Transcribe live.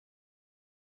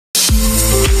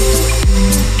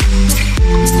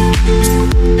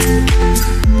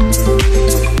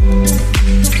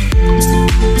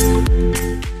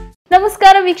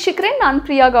ನಮಸ್ಕಾರ ವೀಕ್ಷಕರೇ, ನಾನು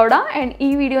ಪ್ರಿಯಾ ಗೌಡ ಆ್ಯಂಡ್ ಈ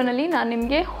ವಿಡಿಯೋನಲ್ಲಿ ನಾನು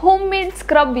ನಿಮಗೆ ಹೋಮ್ ಮೇಡ್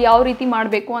ಸ್ಕ್ರಬ್ ಯಾವ ರೀತಿ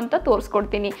ಮಾಡಬೇಕು ಅಂತ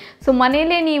ತೋರಿಸ್ಕೊಡ್ತೀನಿ. ಸೊ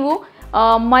ಮನೆಯಲ್ಲೇ ನೀವು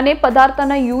ಮನೆ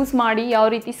ಪದಾರ್ಥನ ಯೂಸ್ ಮಾಡಿ ಯಾವ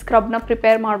ರೀತಿ ಸ್ಕ್ರಬ್ನ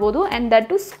ಪ್ರಿಪೇರ್ ಮಾಡ್ಬೋದು and that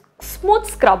to smooth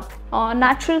scrub,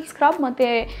 natural scrub ಮತ್ತು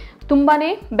ತುಂಬಾ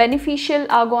ಬೆನಿಫಿಷಿಯಲ್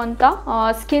ಆಗೋವಂಥ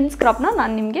ಸ್ಕಿನ್ ಸ್ಕ್ರಬ್ನ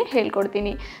ನಾನು ನಿಮಗೆ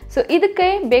ಹೇಳ್ಕೊಡ್ತೀನಿ. ಸೊ ಇದಕ್ಕೆ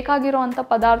ಬೇಕಾಗಿರೋವಂಥ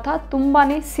ಪದಾರ್ಥ ತುಂಬಾ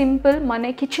ಸಿಂಪಲ್, ಮನೆ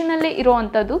ಕಿಚನಲ್ಲೇ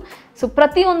ಇರೋವಂಥದ್ದು. ಸೊ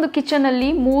ಪ್ರತಿಯೊಂದು ಕಿಚನಲ್ಲಿ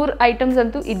 3 ಐಟಮ್ಸ್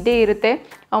ಅಂತೂ ಇದ್ದೇ ಇರುತ್ತೆ,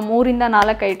 3 ಇಂದ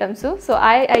 4 ಐಟಮ್ಸು. ಸೊ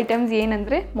ಆ ಐಟಮ್ಸ್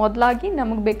ಏನಂದರೆ, ಮೊದಲಾಗಿ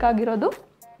ನಮಗೆ ಬೇಕಾಗಿರೋದು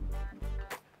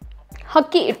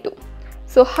ಅಕ್ಕಿ ಹಿಟ್ಟು.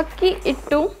 ಸೊ ಅಕ್ಕಿ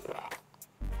ಹಿಟ್ಟು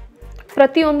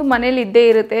ಪ್ರತಿಯೊಂದು ಮನೇಲಿ ಇದ್ದೇ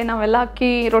ಇರುತ್ತೆ, ನಾವೆಲ್ಲ ಅಕ್ಕಿ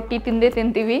ರೊಟ್ಟಿ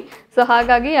ತಿಂತೀವಿ. ಸೊ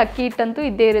ಹಾಗಾಗಿ ಅಕ್ಕಿ ಹಿಟ್ಟಂತೂ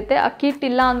ಇದ್ದೇ ಇರುತ್ತೆ. ಅಕ್ಕಿ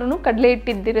ಹಿಟ್ಟಿಲ್ಲ ಅಂದ್ರೂ ಕಡಲೆ ಹಿಟ್ಟು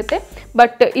ಇದ್ದಿರುತ್ತೆ.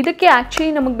 ಬಟ್ ಇದಕ್ಕೆ ಆ್ಯಕ್ಚುಲಿ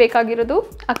ನಮಗೆ ಬೇಕಾಗಿರೋದು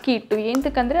ಅಕ್ಕಿ ಹಿಟ್ಟು.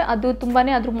 ಏನಂತಕ್ಕಂದರೆ ಅದು ತುಂಬಾ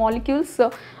ಅದ್ರ ಮಾಲಿಕ್ಯೂಲ್ಸ್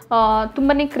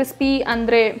ತುಂಬಾ ಕ್ರಿಸ್ಪಿ,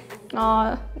 ಅಂದರೆ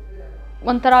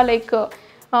ಒಂಥರ ಲೈಕ್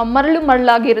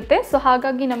ಮರಳಾಗಿರುತ್ತೆ. ಸೊ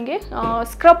ಹಾಗಾಗಿ ನಮಗೆ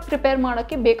ಸ್ಕ್ರಬ್ ಪ್ರಿಪೇರ್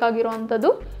ಮಾಡೋಕ್ಕೆ ಬೇಕಾಗಿರೋ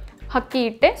ಅಂಥದ್ದು ಅಕ್ಕಿ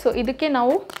ಹಿಟ್ಟೆ. ಸೊ ಇದಕ್ಕೆ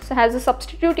ನಾವು ಆ್ಯಸ್ ಅ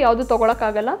ಸಬ್ಸ್ಟಿಟ್ಯೂಟ್ ಯಾವುದು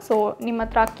ತೊಗೊಳಕ್ಕಾಗಲ್ಲ. ಸೊ ನಿಮ್ಮ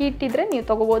ಹತ್ರ ಅಕ್ಕಿ ಹಿಟ್ಟಿದ್ರೆ ನೀವು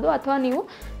ತೊಗೋಬೋದು, ಅಥವಾ ನೀವು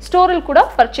ಸ್ಟೋರಲ್ಲಿ ಕೂಡ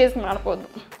ಪರ್ಚೇಸ್ ಮಾಡ್ಬೋದು.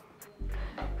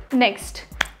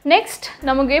 ನೆಕ್ಸ್ಟ್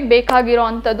ನಮಗೆ ಬೇಕಾಗಿರೋ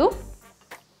ಅಂಥದ್ದು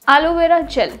aloe vera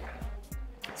gel.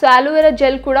 So aloe vera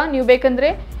gel ಕೂಡ ನೀವು ಬೇಕಂದರೆ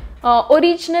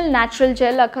ಒರಿಜಿನಲ್ ನ್ಯಾಚುರಲ್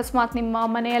ಜೆಲ್, ಅಕಸ್ಮಾತ್ ನಿಮ್ಮ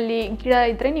ಮನೆಯಲ್ಲಿ ಗಿಡ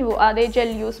ಇದ್ದರೆ ನೀವು ಅದೇ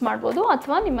ಜೆಲ್ ಯೂಸ್ ಮಾಡ್ಬೋದು,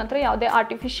 ಅಥವಾ ನಿಮ್ಮ ಹತ್ರ ಯಾವುದೇ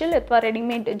ಆರ್ಟಿಫಿಷಿಯಲ್ ಅಥವಾ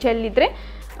ರೆಡಿಮೇಡ್ ಜೆಲ್ ಇದ್ದರೆ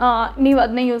ನೀವು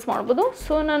ಅದನ್ನೇ ಯೂಸ್ ಮಾಡ್ಬೋದು.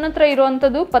 ಸೊ ನನ್ನ ಹತ್ರ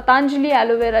ಇರೋವಂಥದ್ದು ಪತಾಂಜಲಿ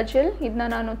ಆಲೋವೆರಾ ಜೆಲ್. ಇದನ್ನ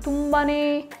ನಾನು ತುಂಬಾ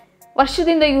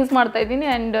ವರ್ಷದಿಂದ ಯೂಸ್ ಮಾಡ್ತಾಯಿದ್ದೀನಿ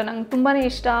ಆ್ಯಂಡ್ ನಂಗೆ ತುಂಬಾ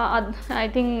ಇಷ್ಟ. ಅದು ಐ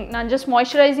ಥಿಂಕ್ ನಾನು ಜಸ್ಟ್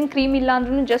ಮಾಯ್ಶ್ಚರೈಸಿಂಗ್ ಕ್ರೀಮ್ ಇಲ್ಲ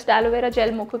ಅಂದ್ರೂ ಜಸ್ಟ್ ಆಲೋವೆರಾ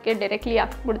ಜೆಲ್ ಮುಖಕ್ಕೆ ಡೈರೆಕ್ಟ್ಲಿ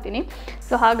ಹಾಕ್ಬಿಡ್ತೀನಿ.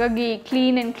 ಸೊ ಹಾಗಾಗಿ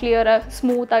ಕ್ಲೀನ್ ಆ್ಯಂಡ್ ಕ್ಲಿಯರ್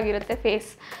ಸ್ಮೂತ್ ಆಗಿರುತ್ತೆ ಫೇಸ್.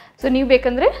 ಸೊ ನೀವು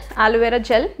ಬೇಕಂದರೆ ಆಲೋವೆರಾ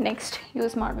ಜೆಲ್ ನೆಕ್ಸ್ಟ್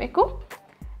ಯೂಸ್ ಮಾಡಬೇಕು.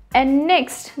 ಆ್ಯಂಡ್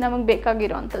ನೆಕ್ಸ್ಟ್ ನಮಗೆ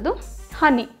ಬೇಕಾಗಿರೋವಂಥದ್ದು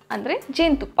ಹನಿ, ಅಂದರೆ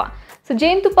ಜೇನುತುಪ್ಪ. ಸೊ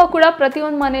ಜೇನುತುಪ್ಪ ಕೂಡ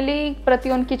ಪ್ರತಿಯೊಂದು ಮನೇಲಿ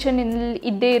ಪ್ರತಿಯೊಂದು ಕಿಚನಲ್ಲಿ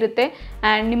ಇದ್ದೇ ಇರುತ್ತೆ.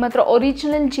 ಆ್ಯಂಡ್ ನಿಮ್ಮ ಹತ್ರ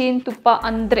ಒರಿಜಿನಲ್ ಜೇನುತುಪ್ಪ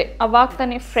ಅಂದರೆ ಅವಾಗ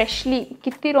ತಾನೇ ಫ್ರೆಶ್ಲಿ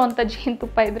ಕಿತ್ತಿರೋವಂಥ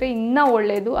ಜೇನುತುಪ್ಪ ಇದ್ದರೆ ಇನ್ನೂ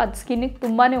ಒಳ್ಳೆಯದು. ಅದು ಸ್ಕಿನ್ನಿಗೆ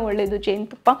ತುಂಬಾ ಒಳ್ಳೆಯದು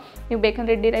ಜೇನುತುಪ್ಪ. ನೀವು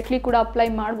ಬೇಕಂದರೆ ಡೈರೆಕ್ಟ್ಲಿ ಕೂಡ ಅಪ್ಲೈ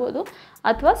ಮಾಡ್ಬೋದು,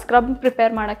 ಅಥವಾ ಸ್ಕ್ರಬ್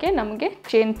ಪ್ರಿಪೇರ್ ಮಾಡೋಕ್ಕೆ ನಮಗೆ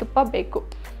ಜೇನುತುಪ್ಪ ಬೇಕು.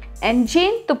 ಆ್ಯಂಡ್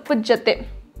ಜೇನುತುಪ್ಪದ ಜೊತೆ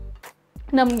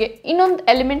ನಮಗೆ ಇನ್ನೊಂದು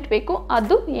ಎಲಿಮೆಂಟ್ ಬೇಕು.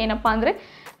 ಅದು ಏನಪ್ಪ ಅಂದರೆ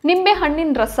ನಿಂಬೆ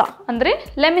ಹಣ್ಣಿನ ರಸ, ಅಂದರೆ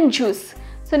ಲೆಮನ್ ಜ್ಯೂಸ್.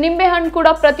 ಸೊ ನಿಂಬೆಹಣ್ಣು ಕೂಡ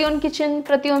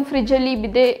ಪ್ರತಿಯೊಂದು ಫ್ರಿಜ್ಜಲ್ಲಿ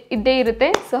ಇದ್ದೇ ಇರುತ್ತೆ.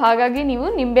 ಸೊ ಹಾಗಾಗಿ ನೀವು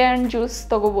ನಿಂಬೆಹಣ್ಣು ಜ್ಯೂಸ್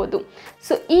ತೊಗೋಬೋದು.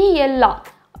 ಸೊ ಈ ಎಲ್ಲ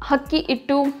ಅಕ್ಕಿ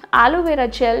ಹಿಟ್ಟು, ಆಲೋವೆರಾ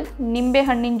ಜೆಲ್,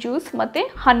 ನಿಂಬೆಹಣ್ಣಿನ ಜ್ಯೂಸ್ ಮತ್ತು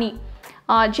ಹನಿ,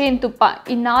 ಜೇನುತುಪ್ಪ,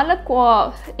 ಈ 4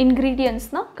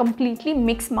 ಇಂಗ್ರೀಡಿಯೆಂಟ್ಸ್ನ ಕಂಪ್ಲೀಟ್ಲಿ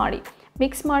ಮಿಕ್ಸ್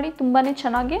ಮಾಡಿ ತುಂಬಾ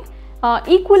ಚೆನ್ನಾಗಿ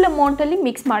ಈಕ್ವಲ್ ಅಮೌಂಟಲ್ಲಿ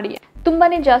ಮಿಕ್ಸ್ ಮಾಡಿ. ತುಂಬಾ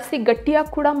ಜಾಸ್ತಿ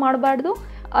ಗಟ್ಟಿಯಾಗಿ ಕೂಡ ಮಾಡಬಾರ್ದು,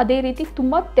 ಅದೇ ರೀತಿ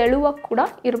ತುಂಬ ತೆಳುವಾಗಿ ಕೂಡ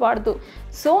ಇರಬಾರ್ದು.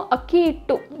 ಸೊ ಅಕ್ಕಿ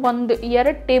ಹಿಟ್ಟು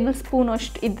 2 ಟೇಬಲ್ ಸ್ಪೂನ್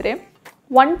ಅಷ್ಟು ಇದ್ದರೆ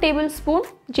 1 ಟೇಬಲ್ ಸ್ಪೂನ್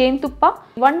ಜೇನುತುಪ್ಪ,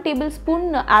 1 ಟೇಬಲ್ ಸ್ಪೂನ್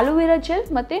ಆಲೋವೆರಾ ಜೆಲ್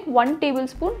ಮತ್ತು 1 table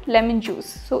spoon lemon juice.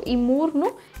 So ಈ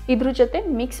 3 ಇದ್ರ ಜೊತೆ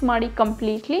ಮಿಕ್ಸ್ ಮಾಡಿ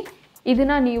ಕಂಪ್ಲೀಟ್ಲಿ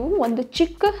ಇದನ್ನು ನೀವು ಒಂದು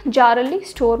ಚಿಕ್ಕ ಜಾರಲ್ಲಿ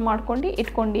ಸ್ಟೋರ್ ಮಾಡ್ಕೊಂಡು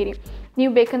ಇಟ್ಕೊಂಡಿರಿ.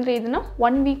 ನೀವು ಬೇಕಂದರೆ ಇದನ್ನು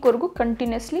 1 ವೀಕ್ವರೆಗೂ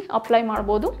ಕಂಟಿನ್ಯೂಸ್ಲಿ ಅಪ್ಲೈ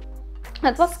ಮಾಡ್ಬೋದು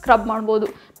ಅಥವಾ ಸ್ಕ್ರಬ್ ಮಾಡ್ಬೋದು.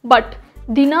 ಬಟ್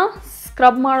ದಿನ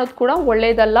ಸ್ಕ್ರಬ್ ಮಾಡೋದು ಕೂಡ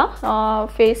ಒಳ್ಳೆಯದಲ್ಲ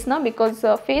ಫೇಸ್ನ, ಬಿಕಾಸ್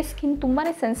ಫೇಸ್ ಸ್ಕಿನ್ ತುಂಬಾ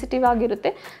ಸೆನ್ಸಿಟಿವ್ ಆಗಿರುತ್ತೆ.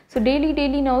 ಸೊ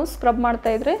ಡೈಲಿ ನಾವು ಸ್ಕ್ರಬ್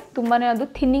ಮಾಡ್ತಾಯಿದ್ರೆ ತುಂಬಾ ಅದು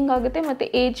ಥಿನ್ನಿಂಗ್ ಆಗುತ್ತೆ ಮತ್ತು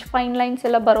ಏಜ್ ಫೈನ್ ಲೈನ್ಸ್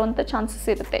ಎಲ್ಲ ಬರುವಂಥ ಚಾನ್ಸಸ್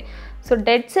ಇರುತ್ತೆ. ಸೊ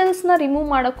ಡೆಡ್ ಸೆಲ್ಸ್ನ ರಿಮೂವ್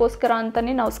ಮಾಡೋಕ್ಕೋಸ್ಕರ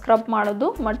ಅಂತಲೇ ನಾವು ಸ್ಕ್ರಬ್ ಮಾಡೋದು.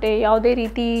 ಮತ್ತು ಯಾವುದೇ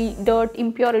ರೀತಿ ಡರ್ಟ್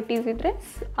ಇಂಪ್ಯೂರಿಟೀಸ್ ಇದ್ದರೆ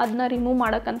ಅದನ್ನ ರಿಮೂವ್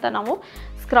ಮಾಡೋಕ್ಕಂತ ನಾವು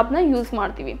ಸ್ಕ್ರಬ್ನ ಯೂಸ್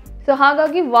ಮಾಡ್ತೀವಿ. ಸೊ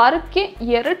ಹಾಗಾಗಿ ವಾರಕ್ಕೆ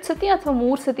 2 ಸತಿ ಅಥವಾ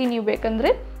 3 ಸತಿ ನೀವು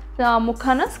ಬೇಕಂದರೆ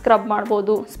ಮುಖನ ಸ್ಕ್ರಬ್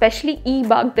ಮಾಡ್ಬೋದು, ಸ್ಪೆಷಲಿ ಈ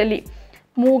ಭಾಗದಲ್ಲಿ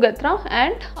ಮೂಗತ್ರ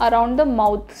and around the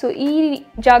mouth. So ಈ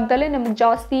ಜಾಗದಲ್ಲೇ ನಮಗೆ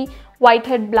ಜಾಸ್ತಿ ವೈಟ್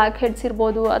ಹೆಡ್, ಬ್ಲ್ಯಾಕ್ ಹೆಡ್ಸ್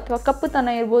ಇರ್ಬೋದು, ಅಥವಾ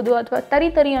ಕಪ್ಪುತನ ಇರ್ಬೋದು, ಅಥವಾ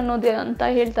ತರಿ ಅನ್ನೋದು ಅಂತ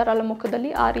ಹೇಳ್ತಾರಲ್ಲ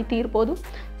ಮುಖದಲ್ಲಿ, ಆ ರೀತಿ ಇರ್ಬೋದು.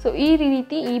 ಸೊ ಈ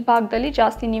ರೀತಿ ಈ ಭಾಗದಲ್ಲಿ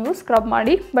ಜಾಸ್ತಿ ನೀವು ಸ್ಕ್ರಬ್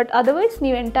ಮಾಡಿ. ಬಟ್ ಅದರ್ವೈಸ್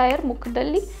ನೀವು ಎಂಟೈರ್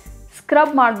ಮುಖದಲ್ಲಿ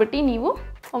ಸ್ಕ್ರಬ್ ಮಾಡಿಬಿಟ್ಟು ನೀವು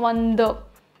ಒಂದು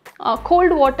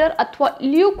ಕೋಲ್ಡ್ ವಾಟರ್ ಅಥವಾ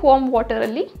ಲ್ಯೂಕ್ ವಾರ್ಮ್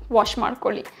ವಾಟರಲ್ಲಿ ವಾಶ್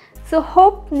ಮಾಡ್ಕೊಳ್ಳಿ. ಸೊ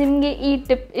ಹೋಪ್ ನಿಮಗೆ ಈ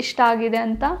ಟಿಪ್ ಇಷ್ಟ ಆಗಿದೆ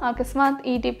ಅಂತ. ಅಕಸ್ಮಾತ್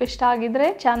ಈ ಟಿಪ್ ಇಷ್ಟ ಆಗಿದ್ದರೆ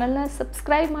ಚಾನಲ್ನ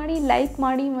ಸಬ್ಸ್ಕ್ರೈಬ್ ಮಾಡಿ, ಲೈಕ್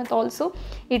ಮಾಡಿ, ಮತ್ತು ಆಲ್ಸೋ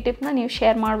ಈ ಟಿಪ್ನ ನೀವು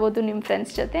ಶೇರ್ ಮಾಡ್ಬೋದು ನಿಮ್ಮ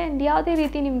ಫ್ರೆಂಡ್ಸ್ ಜೊತೆ. ಆ್ಯಂಡ್ ಯಾವುದೇ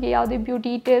ರೀತಿ ನಿಮಗೆ ಯಾವುದೇ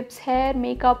ಬ್ಯೂಟಿ ಟಿಪ್ಸ್, ಹೇರ್,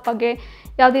 ಮೇಕಪ್ ಬಗ್ಗೆ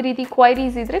ಯಾವುದೇ ರೀತಿ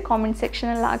ಕ್ವೈರೀಸ್ ಇದ್ದರೆ ಕಾಮೆಂಟ್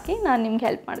ಸೆಕ್ಷನಲ್ಲಿ ಹಾಕಿ ನಾನು ನಿಮ್ಗೆ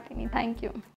ಹೆಲ್ಪ್ ಮಾಡ್ತೀನಿ. Thank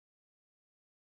you.